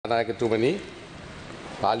කතානායකතුමනි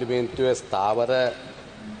පාර්ලිමේන්තුවේ ස්ථාවර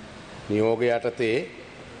නියෝග යටතේ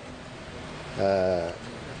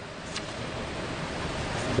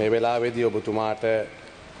මේ වෙලාවේදී ඔබතුමාට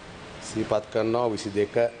සිහිපත් කරනවා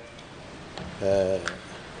 22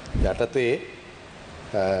 යටතේ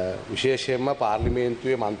විශේෂයෙන්ම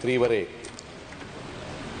පාර්ලිමේන්තුවේ മന്ത്രിවරයෙක්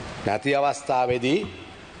නැති අවස්ථාවේදී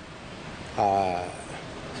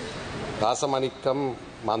රාසමණික්කම්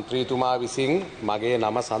മന്ത്രിතුමා විසින් මගේ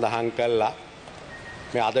නම සඳහන් කළා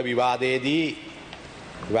මේ අද විවාදයේදී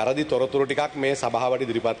වැරදි තොරතුරු ටිකක් මේ සභාවට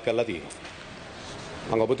ඉදිරිපත් කරලා තියෙනවා.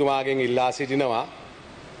 මම ඔබතුමාගෙන් ඉල්ලා සිටිනවා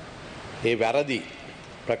මේ වැරදි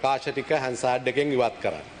ප්‍රකාශ ටික හැන්සාඩ් එකෙන් ඉවත්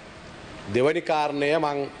කරන්න. දෙවැනි කාරණය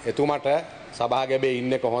මම එතුමට සභාගැබේ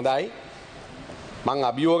ඉන්නේ කොහොඳයි. මම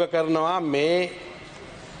අභියෝග කරනවා මේ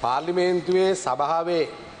පාර්ලිමේන්තුවේ සභාවේ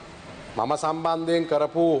මම සම්බන්ධයෙන්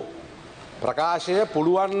කරපු ප්‍රකාශය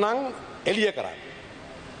පුළුවන් නම් එළිය කරන්න.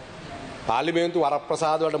 පාර්ලිමේන්තු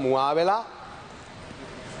වරප්‍රසාද වලට මුවා වෙලා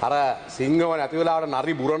අර සිංහව නැති වෙලාවට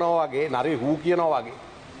නරි බුරනවා වගේ නරි හූ කියනවා වගේ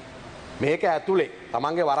මේක ඇතුලේ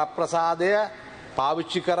තමන්ගේ වරප්‍රසාදය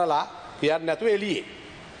පාවිච්චි කරලා කියන්නේ නැතුව එළියේ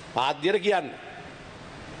ආද්‍යර කියන්නේ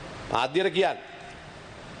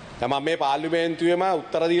දැන් මම මේ පාර්ලිමේන්තුවේම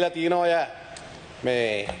උත්තර දීලා තියෙනවා ඔය මේ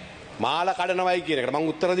මාල කඩනවයි කියන එකට මම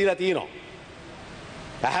උත්තර දීලා තියෙනවා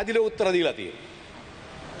පැහැදිලිව උත්තර දීලා තියෙනවා.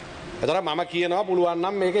 එතකොට මම කියනවා පුළුවන්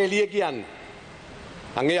නම් මේක එළිය කියන්න.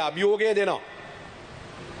 අංගේ අභියෝගය දෙනවා.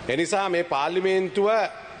 ඒ නිසා මේ පාර්ලිමේන්තුව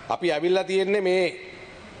අපි ඇවිල්ලා තියෙන්නේ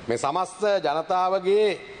මේ සමස්ත ජනතාවගේ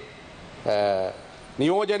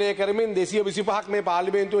නියෝජනය කරමින් 225ක් මේ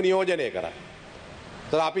පාර්ලිමේන්තුව නියෝජනය කරා.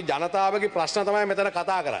 ඒතර අපි ජනතාවගේ ප්‍රශ්න තමයි මෙතන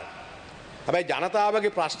කතා කරන්නේ. හැබැයි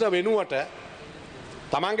ජනතාවගේ ප්‍රශ්න වෙනුවට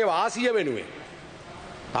තමන්ගේ වාසිය වෙනුවෙන්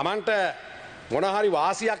තමන්ට මොන හරි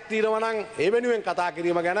වාසියක් තියෙනවා නම් ඒ වෙනුවෙන් කතා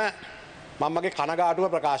කිරීම ගැන මම මගේ කනගාටුව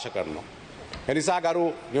ප්‍රකාශ කරනවා. ඒ නිසා ගරු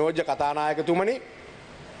නියෝජ්‍ය කතානායකතුමනි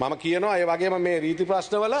මම කියනවා ඒ වගේම මේ රීති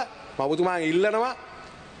ප්‍රශ්නවල මම ඔබතුමාගෙන් ඉල්ලනවා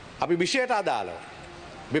අපි විශේෂයට අදාළව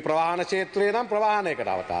අපි ප්‍රවාහන ක්ෂේත්‍රයේ නම් ප්‍රවාහනයකට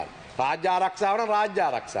අවතාර රාජ්‍ය ආරක්ෂාව නම් රාජ්‍ය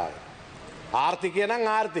ආරක්ෂාව ආර්ථිකය නම්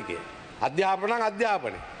ආර්ථිකය අධ්‍යාපන නම්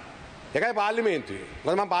අධ්‍යාපනය ඒකයි පාර්ලිමේන්තුවේ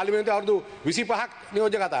මොකද මම පාර්ලිමේන්තුවේ අවුරුදු 25ක්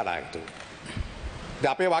නියෝජ්‍ය කතානායකතුමා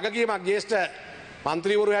දැන් අපේ වගකීමක් ජ්‍යෙෂ්ඨ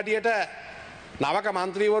മന്ത്രിවරු හැටියට නවක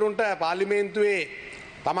മന്ത്രിවරුන්ට පාර්ලිමේන්තුවේ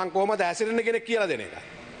Taman කොහොමද ඇසිරෙන්නේ කෙනෙක් කියලා දෙන එක.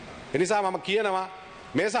 ඒ නිසා මම කියනවා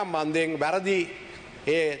මේ සම්බන්ධයෙන් වැරදි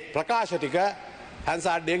ඒ ප්‍රකාශ ටික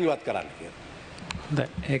හැන්සාඩ්ඩෙන් ඉවත් කරන්න කියලා. හොඳයි.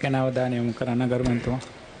 ඒක නවදාන යොමු කරන්න ගරුමන්තුමා.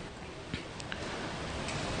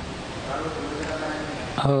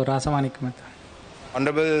 රාසමාණික්ක මහතා.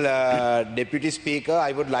 Honorable Deputy Speaker,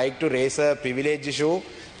 I would like to raise a privilege issue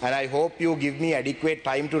and I hope you give me adequate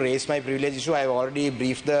time to raise my privilege issue. I have already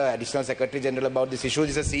briefed the Additional Secretary General about this issue.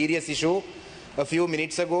 This is a serious issue. A few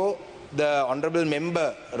minutes ago, the Honorable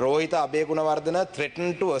Member Rohita Abegunawardena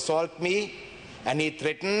threatened to assault me and he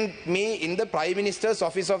threatened me in the Prime Minister's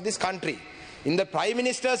office of this country. In the Prime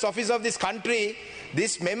Minister's office of this country,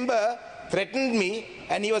 this member threatened me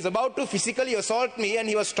and he was about to physically assault me and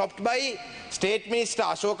he was stopped by State Minister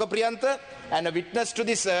Ashoka Priyantha and a witness to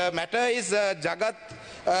this matter is Jagat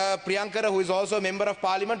Priyankara, who is also a member of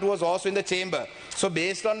Parliament, who was also in the chamber. So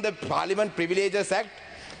based on the Parliament Privileges Act,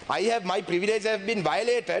 my privilege have been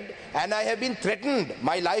violated and I have been threatened.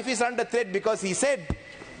 My life is under threat because he said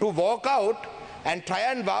to walk out and try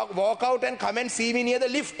and walk out and come and see me near the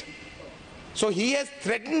lift. So he has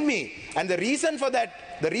threatened me and the reason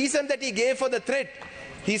that he gave for the threat,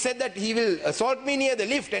 he said that he will assault me near the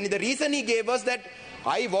lift and the reason he gave was that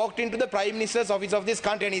I walked into the Prime Minister's office of this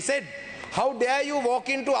country and he said, how dare you walk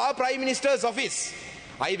into our Prime Minister's office?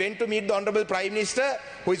 I went to meet the Honorable Prime Minister,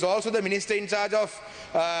 who is also the Minister in charge of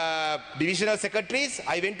Divisional Secretaries.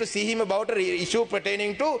 I went to see him about an issue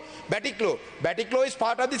pertaining to Batiklo. Batiklo is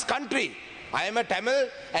part of this country. I am a Tamil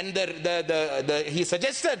and he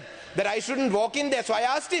suggested that I shouldn't walk in there. So I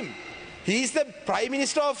asked him. He is the Prime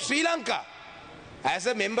Minister of Sri Lanka. As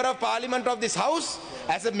a member of Parliament of this House,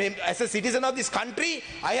 as a citizen of this country,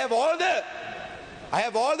 I have all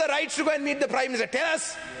the rights to go and meet the Prime Minister.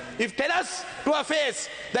 Tell us to our face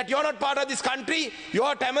that you're not part of this country,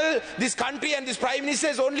 you're Tamil, this country and this Prime Minister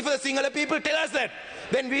is only for the Sinhala people. Tell us that.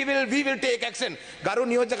 Then we will take action. Garu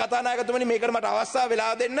නියෝජ්‍ය කතානායකතුමනි මේකට මට අවස්ථාව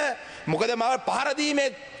වෙලා දෙන්න. මොකද මාව පහර දීමේ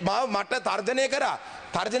මාව මට තර්ජනය කරා.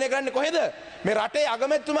 තර්ජනය කරන්නේ කොහෙද? මේ රටේ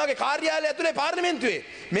අගමැතිතුමාගේ කාර්යාලය ඇතුලේ පාර්ලිමේන්තුවේ.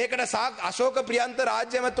 මේකට අශෝක ප්‍රියන්ත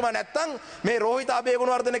රාජ්‍ය ඇමතිතුමා නැත්තම් මේ රෝහිත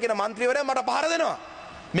අබේගුණවර්ධන කියන മന്ത്രിවරයා මට පහර දෙනවා.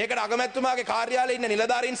 මේකට අගමැතිතුමාගේ කාර්යාලයේ ඉන්න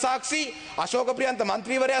නිලධාරීන් සාක්ෂි, අශෝක ප්‍රියන්ත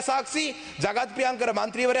മന്ത്രിවරයා සාක්ෂි, ජගත් ප්‍රියංකර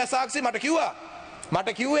മന്ത്രിවරයා සාක්ෂි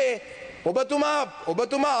මට කිව්වේ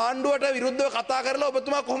ඔබතුමා ආණ්ඩුවට විරුද්ධව කතා කරලා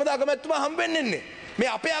ඔබතුමා කොහොමද අගමැතිතුමා හම්බෙන්නේ? මේ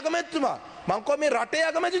අපේ අගමැතිතුමා. මං කෝ මේ රටේ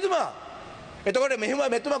අගමැතිතුමා. එතකොට මෙහෙම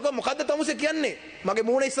මෙතුමා මොකද්ද තමුසේ කියන්නේ? මගේ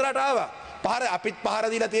මූණ ඉස්සරහට ආවා. අපිත්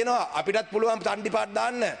පහර දීලා තියෙනවා. අපිටත් පුළුවන් තණ්ඩිපාත්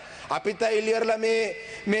දාන්න. අපිත් ඇවිල්ලිවරලා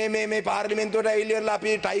මේ පාර්ලිමේන්තුවට ඇවිල්ලිවරලා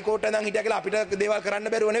අපි ටයි කෝට් එකෙන් හිටියා කියලා අපිට දේවල්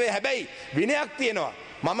කරන්න බැරුව නෙවෙයි. හැබැයි විනයක් තියෙනවා.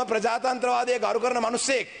 මම ප්‍රජාතන්ත්‍රවාදය ගරු කරන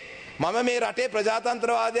මිනිස්සෙක්. මම මේ රටේ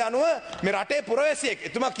ප්‍රජාතන්ත්‍රවාදය අනුව මේ රටේ පුරවැසියෙක්.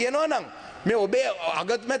 එතුමා කියනවා නම් මේ ඔබේ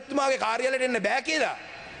අගමැතිතුමාගේ කාර්යාලයට එන්න බෑ කියලා.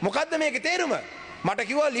 මොකද්ද මේකේ තේරුම? මට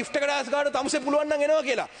කිව්වා ලිෆ්ට් එකට ඩාස් ගන්න තමුසේ පුළුවන් නම් එනවා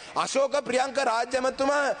කියලා. අශෝක ප්‍රියංක රාජ්‍ය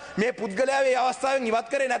ඇමතුමා මේ පුද්ගලයා මේ අවස්ථාවෙන් ඉවත්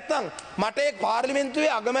කරේ නැත්නම් මට ඒ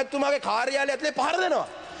පාර්ලිමේන්තුවේ අගමැතිතුමාගේ කාර්යාලය ඇතුලේ පහර දෙනවා.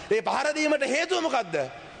 ඒ පහර දීමට හේතුව මොකද්ද?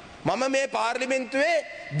 මම මේ පාර්ලිමේන්තුවේ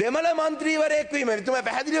දෙමළ മന്ത്രിවරයෙක් වීම එතුමා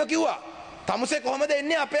පැහැදිලිව කිව්වා. තමුසේ කොහොමද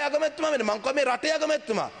එන්නේ අපේ අගමැතිතුමා වෙන? මං කිව්වා මේ රටේ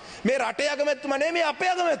අගමැතිතුමා. මේ රටේ අගමැතිතුමා නෙමෙයි මේ අපේ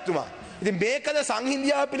අගමැතිතුමා. ඉතින් මේකද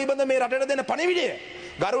සංහිඳියාව පිළිබඳ මේ රටට දෙන පණිවිඩය?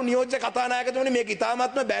 ගරු නියෝජ්‍ය කතානායකතුමනි මේක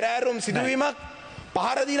ඉතාමත්ම බැරෑරුම් සිදුවීමක්.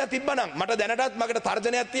 පහර දීලා තිබ්බනම් මට දැනටත් මකට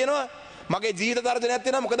තර්ජනයක් තියෙනවා. මගේ ජීවිත තර්ජනයක්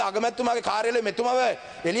තියෙනවා. මොකද අගමැතිතුමාගේ කාර්යාලයේ මෙතුමව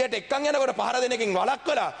එළියට එක්කන් යනකොට පහර දෙන එකකින්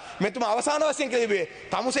වළක්වලා මෙතුමා අවසාන වශයෙන් කිව්වේ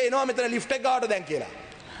තමුසේ එනවා මෙතන ලිෆ්ට් එක ගාවට දැන් කියලා.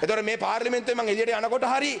 එතකොට මේ පාර්ලිමේන්තුවේ මං එළියට යනකොට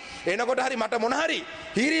හරි එනකොට හරි මට මොන හරි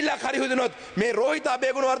හීරිල්ලක් හරි හුදුනොත් මේ රෝහිත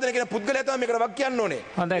අබේගුණවර්ධන කියන පුද්ගලයා තමයි මේකට වක් කියන්න ඕනේ.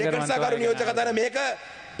 ඒක නිසා කරු නියෝජ්‍ය කතාන මේක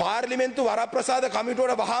පාර්ලිමේන්තු වරප්‍රසාද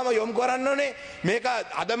කමිටුවට වහාම යොමු කරන්න ඕනේ. මේක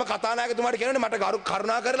අදම කතානායකතුමාට කියනනේ මට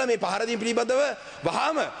කරුණා කරලා මේ පහර දීම පිළිබඳව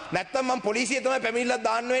වහාම නැත්තම් මම පොලිසිය තමයි පැමිණිල්ලක්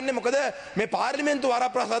දාන්න වෙන්නේ. මොකද මේ පාර්ලිමේන්තු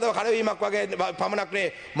වරප්‍රසාදව කඩවීමක් වගේ පමණක් නේ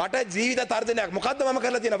මට ජීවිත තර්ජනයක්. මොකද්ද මම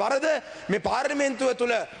කරලා තියෙන වරද? මේ පාර්ලිමේන්තුව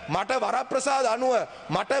තුල මට වරප්‍රසාද අනුව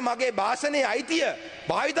මට මගේ භාෂණයේ අයිතිය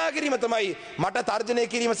භාවිතා කිරීම තමයි මට තර්ජනය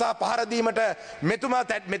කිරීම සහ පහර දීමට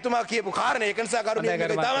මෙතුමා කියපු කාරණේ. ඒක නිසා කරුණිය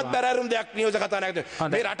තමත් බැරෑරුම් දෙයක් නියෝජ්‍ය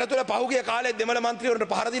කතානායකතුමා රට තුළ පහුගිය කාලේ දෙමළ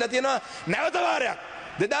മന്ത്രിවරුන්ට පහර දීලා තියෙනවා නැවත වාරයක්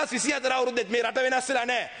 2024 අවුරුද්දේ මේ රට වෙනස් වෙලා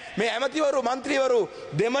නැහැ. මේ ඇමතිවරු മന്ത്രിවරු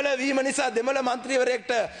දෙමළ වීම නිසා දෙමළ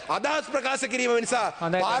മന്ത്രിවරයෙක්ට අදහස් ප්‍රකාශ කිරීම නිසා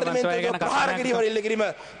පාර්ලිමේන්තුවේ ප්‍රහාර කිරීම ඉල්ල කිරීම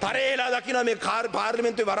තරේලා දකින්න මේ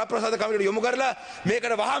පාර්ලිමේන්තුවේ වරප්‍රසාද කමිටුවට යොමු කරලා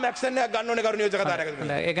මේකට වහාම ඇක්ෂන් එකක් ගන්න ඕනේ කරු නියෝජ්‍ය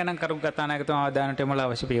කතානායකතුමා. ඒක නම් කරු කතානායකතුමා අවධානයට යොමුලා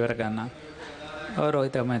අවශ්‍ය පියවර ගන්න. ඔව්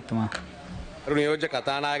රෝහිත මහත්මයා. කරු නියෝජ්‍ය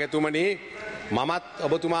කතානායකතුමනි මමත්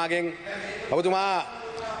ඔබතුමාගෙන්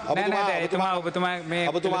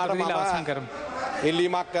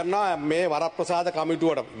ඉල්ලීමක් කරනවා මේ වරප්‍රසාද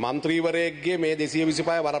කමිටුවට මන්ත්‍රීවරයෙක්ගේ මේ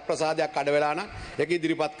 225 වරප්‍රසාදයක් අඩ වෙලා නම් ඒක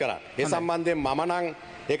ඉදිරිපත් කරා. ඒ සම්බන්ධයෙන් මම නම්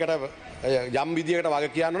ඒකට යම් විදියකට වග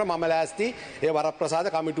කියන්න ඕන මම ලෑස්ති ඒ වරප්‍රසාද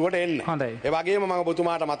කමිටුවට එන්න. ඒ වගේම මම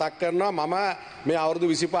ඔබතුමාට මතක් කරනවා මම මේ අවුරුදු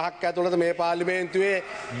 25ක් ඇතුළත මේ පාර්ලිමේන්තුවේ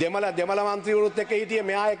දෙමළ මන්ත්‍රීවරුත් එක්ක හිටියේ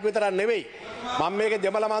මෙයා එක් විතරක් නෙවෙයි. මම මේකේ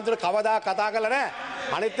දෙමළ මන්ත්‍රීවරු කවදා කතා කළා නැහැ.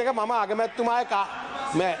 අනිත් එක මම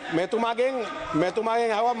අගමැතිතුමාගේ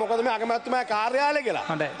මෙතුමාගෙන් අහුවා මොකද මේ අගමැතිතුමාගේ කාර්යාලය කියලා.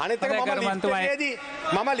 අනිත් එක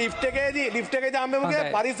මම ලිෆ්ට් එකේදී හම්බෙමුගේ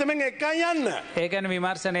පරිස්සමෙන් එක්කන් යන්න. ඒ කියන්නේ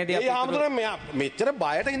විමර්ශනයේදී අපි හාමුදුරනේ මෙයා මෙච්චර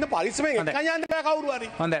බයට ඉන්න පරිස්සමෙන් එක්කන් යන්න බෑ කවුරු හරි.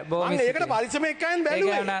 හොඳයි බොහොම මම ඒකට පරිස්සමෙන් එක්කන්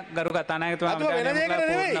බැලුවේ. ඒක න ගරු කතානායකතුමා පූර්ණ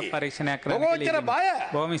පරීක්ෂණයක් කරන්න ඔච්චර බය.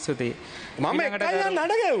 බොහොම ස්තුතියි. මම එක්කන් යන්න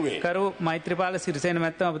අඩ ගැව්වේ. කරු මෛත්‍රීපාල සිරිසේන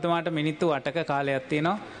මැතිතුමා ඔබතුමාට මිනිත්තු 8ක කාලයක්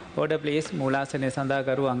තියෙනවා. ඕඩර් ප්ලීස් මූලාසනය සඳහා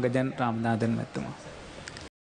කරු අංගජන් රාමනාදන් මැතිතුමා.